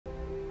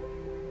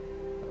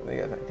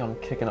I'm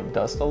kicking up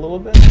dust a little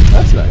bit.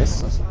 That's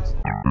nice. That's nice.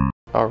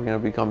 Are we gonna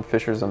become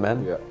fishers of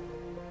men? Yeah.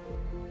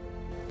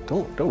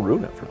 Don't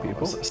ruin it for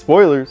people.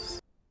 Spoilers.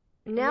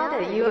 Now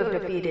that you have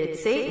defeated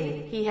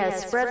Satan, he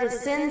has spread his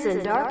sins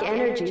and dark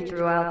energy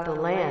throughout the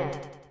land.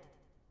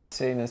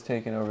 Satan has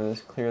taken over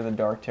this. Clear the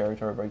dark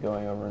territory by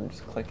going over and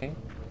just clicking.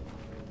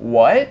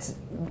 What?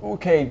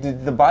 Okay,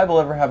 did the Bible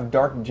ever have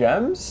dark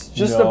gems?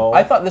 Just No.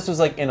 I thought this was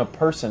like in a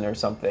person or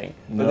something.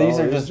 But No, these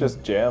are it's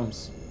just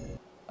gems.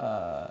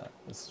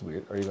 This is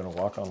weird. Are you going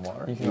to walk on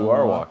water? You You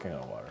are walk. walking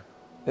on water.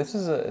 This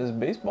is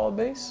baseball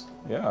base?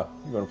 Yeah.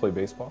 You going to play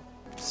baseball?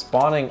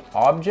 Spawning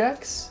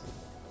objects?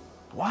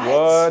 What?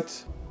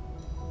 What?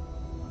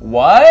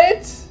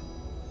 What?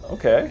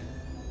 Okay.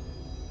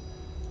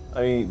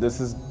 I mean, this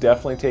is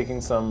definitely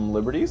taking some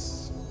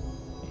liberties.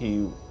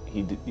 He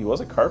was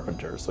a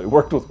carpenter, so he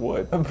worked with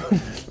wood.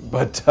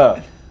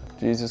 But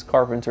Jesus,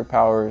 carpenter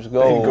powers,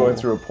 go. and going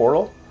through a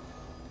portal.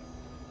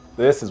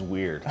 This is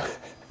weird.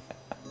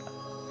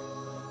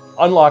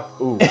 Unlock.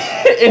 Ooh.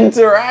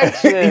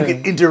 Interaction. You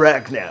can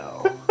interact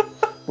now.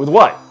 With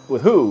what?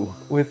 With who?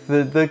 With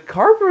the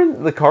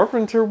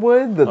carpenter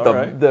wood,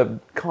 Alright. the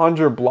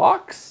conjure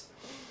blocks.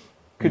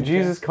 Could Okay.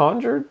 Jesus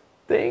conjure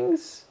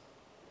things?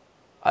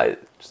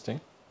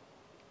 Interesting.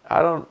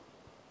 I don't.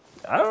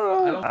 I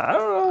don't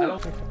know.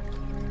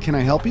 Can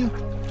I help you?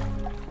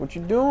 What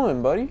you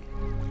doing, buddy?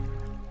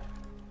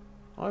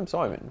 I'm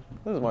Simon.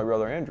 This is my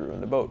brother Andrew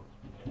in the boat.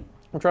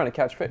 We're trying to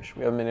catch fish.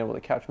 We haven't been able to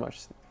catch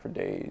much for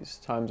days.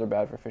 Times are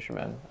bad for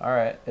fishermen. All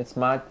right, it's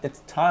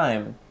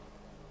time.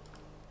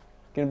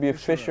 Gonna be a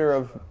fisher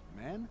of.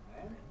 Man?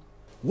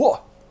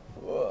 What?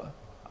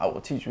 I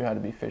will teach you how to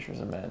be fishers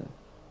of men.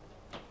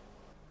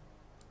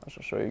 I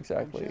shall show you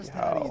exactly Just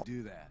how do how. you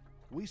do that?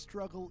 We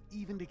struggle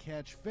even to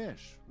catch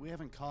fish. We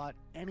haven't caught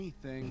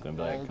anything Gonna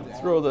be all like, day.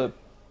 throw the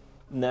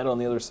net on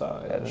the other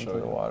side. Head and into show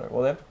the you. water.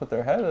 Well, they have to put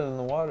their head in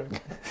the water.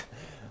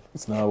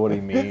 It's not what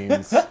he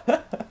means.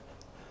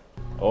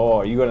 Oh,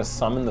 are you gonna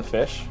summon the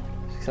fish?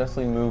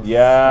 Successfully move.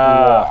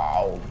 Yeah.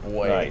 Wow,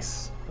 boy.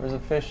 Nice. Where's the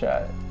fish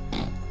at?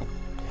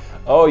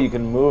 Oh, you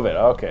can move it.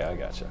 Okay, I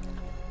gotcha.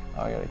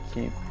 Oh, I gotta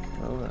keep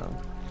moving them.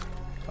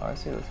 Oh, I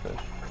see this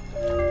fish.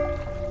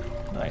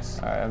 Nice.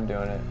 All right, I'm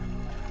doing it.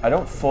 I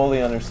don't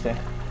fully understand,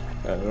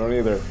 Yeah, I don't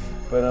either.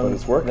 but But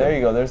it's working. There you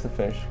go. There's the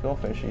fish. Go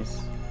fishies.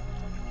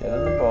 Get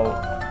in the boat.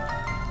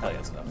 I think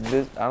that's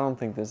enough. I don't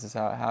think this is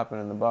how it happened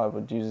in the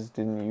Bible. Jesus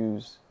didn't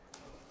use.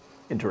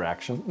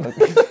 Interaction. One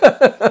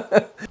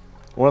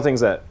of the things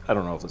that I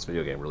don't know if this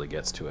video game really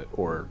gets to it,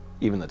 or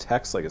even the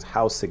text, like, is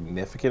how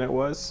significant it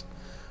was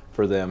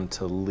for them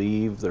to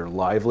leave their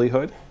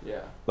livelihood. Yeah.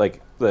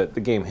 Like the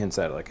game hints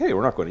at it, like, hey,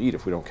 we're not going to eat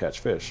if we don't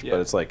catch fish. Yeah.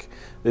 But it's like,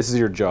 this is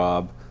your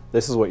job.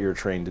 This is what you're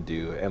trained to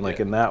do. And like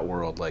Yeah. in that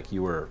world, like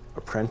you were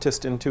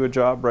apprenticed into a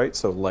job, right?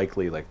 So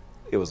likely like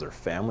it was their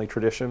family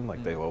tradition.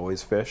 Like they've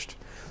always fished.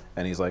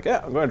 And he's like,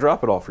 yeah, I'm going to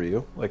drop it all for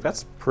you. Like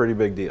that's a pretty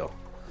big deal.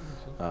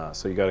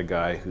 So you got a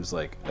guy who's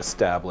like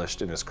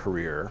established in his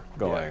career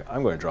going, Yeah.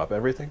 I'm going to drop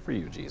everything for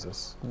you,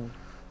 Jesus.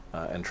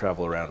 And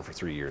travel around for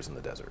 3 years in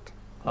the desert.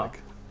 Huh. Like,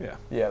 yeah.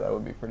 Yeah, that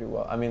would be pretty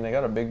well. I mean, they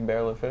got a big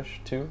barrel of fish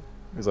too.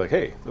 He's like,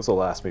 hey, this will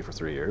last me for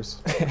 3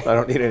 years. I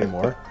don't need any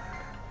more.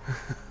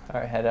 All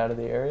right, head out of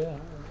the area.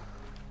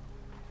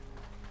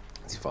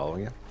 Is he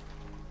following you?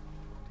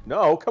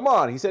 No, come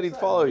on. He said he'd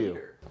follow you.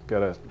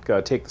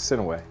 Gotta take the sin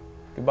away.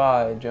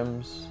 Goodbye,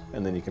 gems.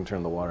 And then you can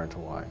turn the water into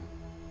wine.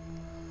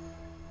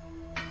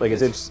 Like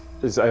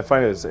I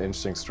find it an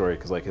interesting story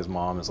because like his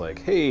mom is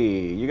like,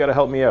 hey, you gotta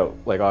help me out.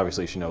 Like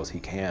obviously she knows he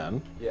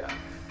can. Yeah.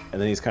 And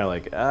then he's kind of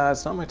like,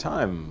 it's not my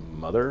time,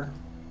 mother.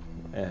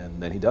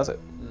 And then he does it,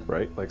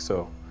 right? Like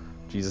so,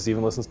 Jesus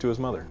even listens to his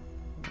mother.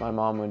 My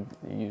mom would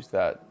use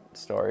that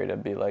story to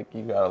be like,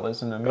 you gotta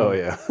listen to me. Oh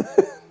yeah.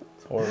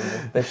 It's horrible.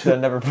 They should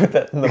have never put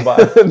that in the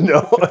Bible.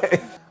 No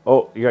way.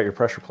 Oh, you got your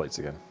pressure plates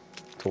again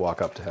to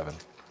walk up to heaven.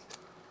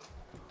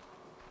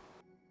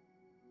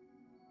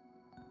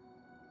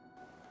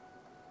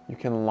 You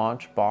can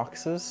launch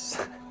boxes.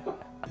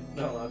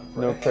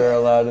 No prayer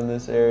allowed in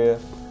this area.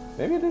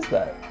 Maybe it is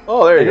that.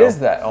 Oh, there you go. It is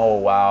that. Oh,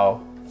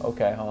 wow.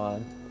 Okay, hold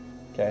on.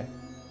 Okay.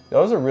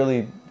 Those are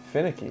really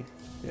finicky.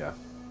 Yeah.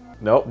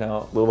 Nope.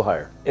 No. A little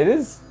higher. It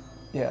is.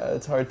 Yeah,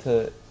 it's hard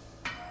to.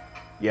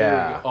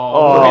 Yeah.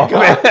 Oh,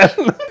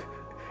 man.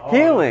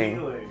 Healing.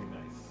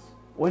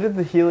 What did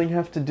the healing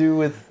have to do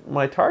with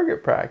my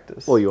target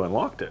practice? Well, you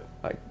unlocked it.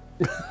 Like,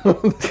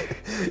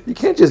 You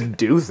can't just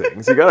do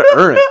things. You gotta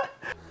earn it.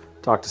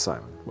 Talk to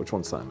Simon. Which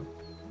one's Simon?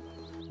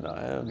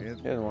 no, he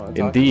didn't want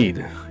to talk. Indeed,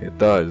 it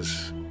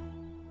does.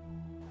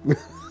 Who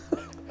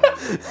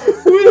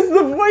is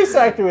the voice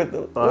actor with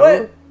the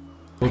what?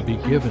 Will be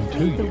given to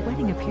The you.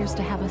 wedding appears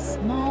to have a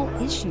small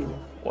issue.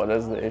 What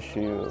is the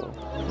issue?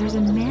 There's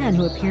a man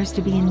who appears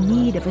to be in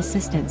need of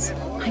assistance.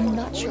 I'm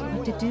not sure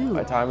what to do.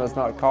 My time has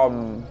not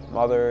come,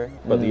 mother.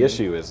 But the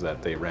issue is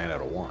that they ran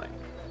out of wine.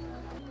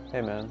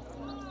 Hey, man.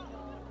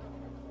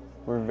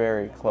 We're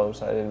very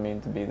close. I didn't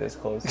mean to be this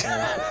close.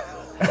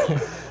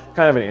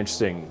 Kind of an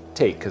interesting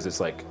take because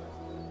it's like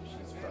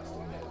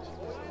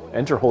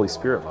enter Holy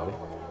Spirit mode.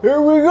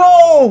 Here we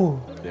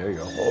go! There you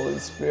go. Holy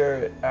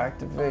Spirit,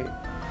 activate.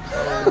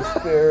 Holy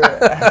Spirit,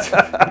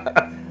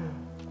 activate.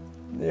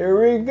 There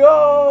we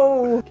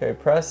go! Okay,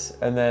 press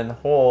and then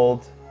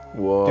hold.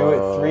 Whoa. Do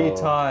it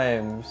 3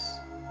 times.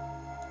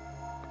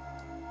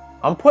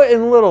 I'm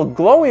putting little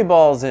glowy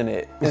balls in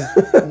it.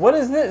 What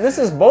is this? This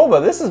is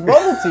boba. This is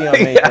bubble tea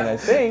I'm making, I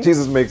think.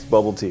 Jesus makes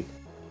bubble tea.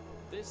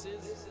 I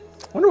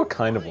wonder what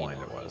kind of wine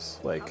it was.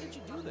 Like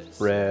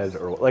red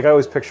or like I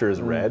always picture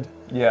as red.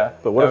 Yeah.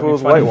 But what if it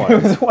was white wine?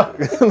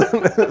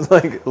 It's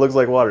like it looks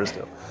like water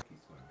still.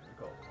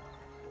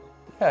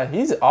 Yeah,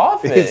 he's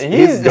off it.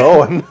 He's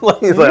going.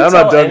 He's like, I'm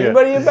not done yet.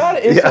 Anybody about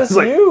it? It's just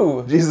like,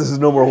 you. Jesus is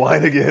no more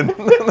wine again.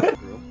 There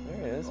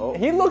he is.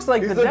 He looks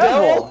like the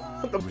devil.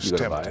 He was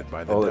tempted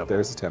by the devil.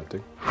 There's the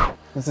tempting.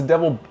 Is the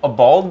devil a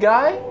bald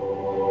guy?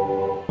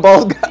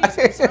 Bald guy.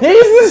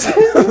 He's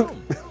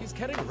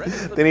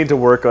They need to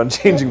work on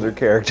changing their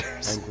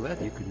characters. I'm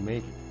glad you could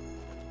make it.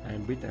 I'm a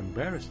bit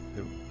embarrassed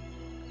though.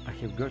 I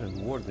have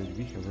gotten word that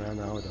we have run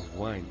out of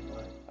wine.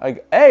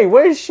 Like, hey,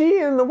 where's she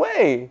in the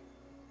way?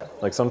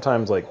 Like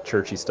sometimes like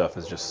churchy stuff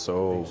is just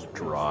so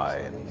dry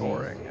and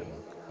boring.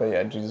 But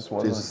yeah, Jesus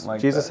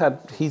wasn't Jesus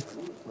he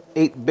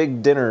ate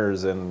big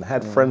dinners and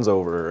had friends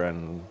over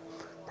and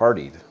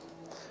partied.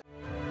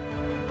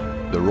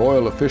 The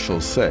royal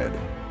officials said,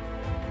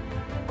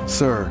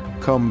 "Sir,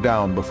 come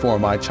down before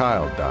my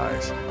child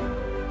dies."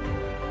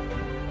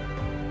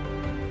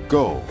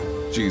 "Go,"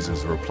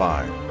 Jesus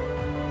replied.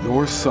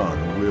 "Your son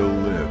will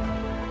live."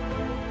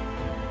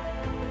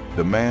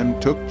 The man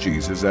took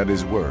Jesus at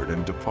his word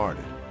and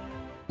departed.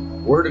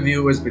 Word of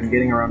you has been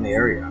getting around the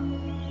area.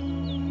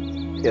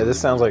 Yeah, this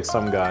sounds like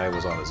some guy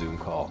was on a Zoom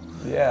call.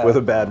 Yeah. With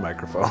a bad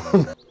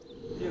microphone.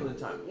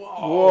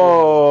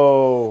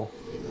 Whoa.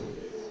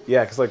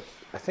 Yeah, because like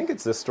I think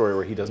it's this story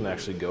where he doesn't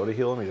actually go to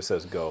heal him. He just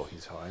says go.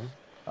 He's fine.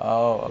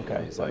 Oh,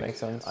 okay. He's That like, makes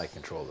sense. I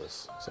control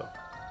this. So.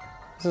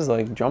 This is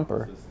like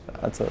Jumper.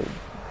 That's a.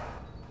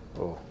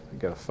 Oh, you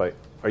gotta fight.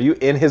 Are you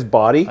in his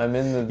body? I'm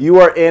in the. You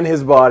are in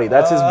his body.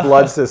 That's his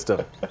blood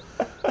system.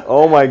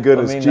 Oh my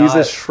goodness,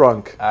 Jesus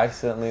shrunk.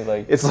 Accidentally,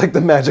 like. It's like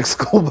the magic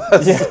school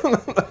bus. Yeah.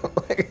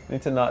 Like,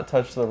 Need to not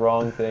touch the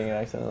wrong thing and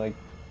accidentally like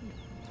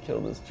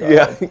kill this child.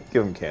 yeah,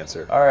 give him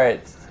cancer. All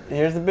right,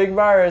 here's the big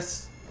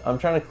virus. I'm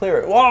trying to clear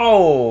it.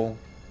 Whoa!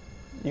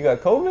 You got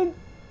COVID?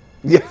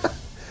 Yeah.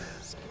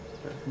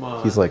 Come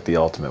on. He's like the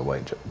ultimate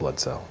white blood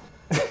cell.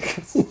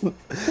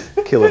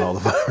 Killing all the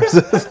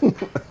viruses.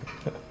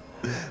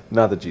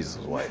 Not that Jesus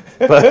was white,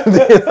 but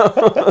you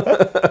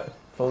know.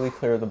 Fully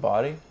clear the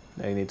body.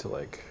 Now you need to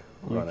like.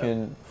 You run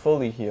can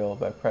fully heal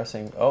by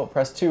pressing. Oh,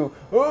 press 2.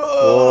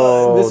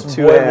 Whoa, This boy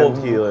two-hand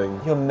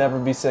healing. He'll never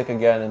be sick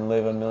again and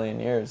live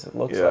 1,000,000 years. It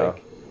looks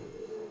like.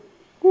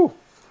 Woo.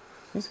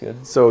 He's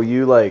good. So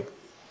you like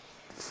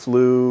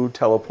flew,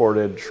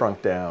 teleported,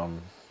 shrunk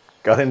down,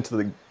 got into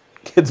the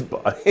kid's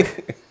body.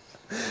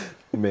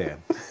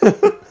 Man.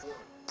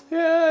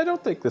 Yeah, I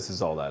don't think this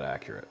is all that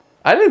accurate.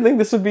 I didn't think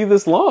this would be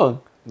this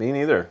long. Me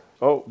neither.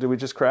 Oh, did we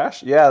just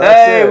crash? Yeah,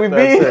 that's it. We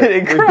beat it.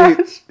 It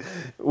crashed.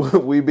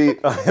 We beat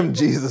I am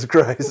Jesus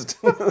Christ.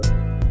 You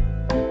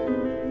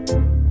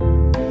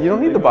don't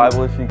need the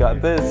Bible if you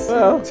got this.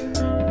 Well,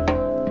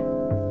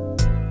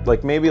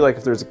 like maybe like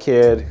if there's a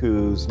kid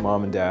whose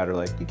mom and dad are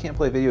like, you can't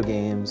play video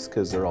games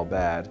because they're all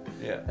bad.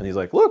 Yeah. And he's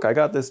like, look, I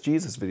got this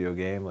Jesus video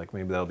game. Like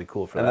maybe that'll be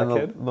cool for that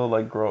kid. They'll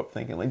like grow up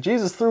thinking like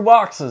Jesus threw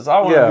boxes. I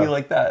want to be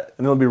like that.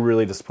 And they'll be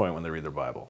really disappointed when they read their Bible.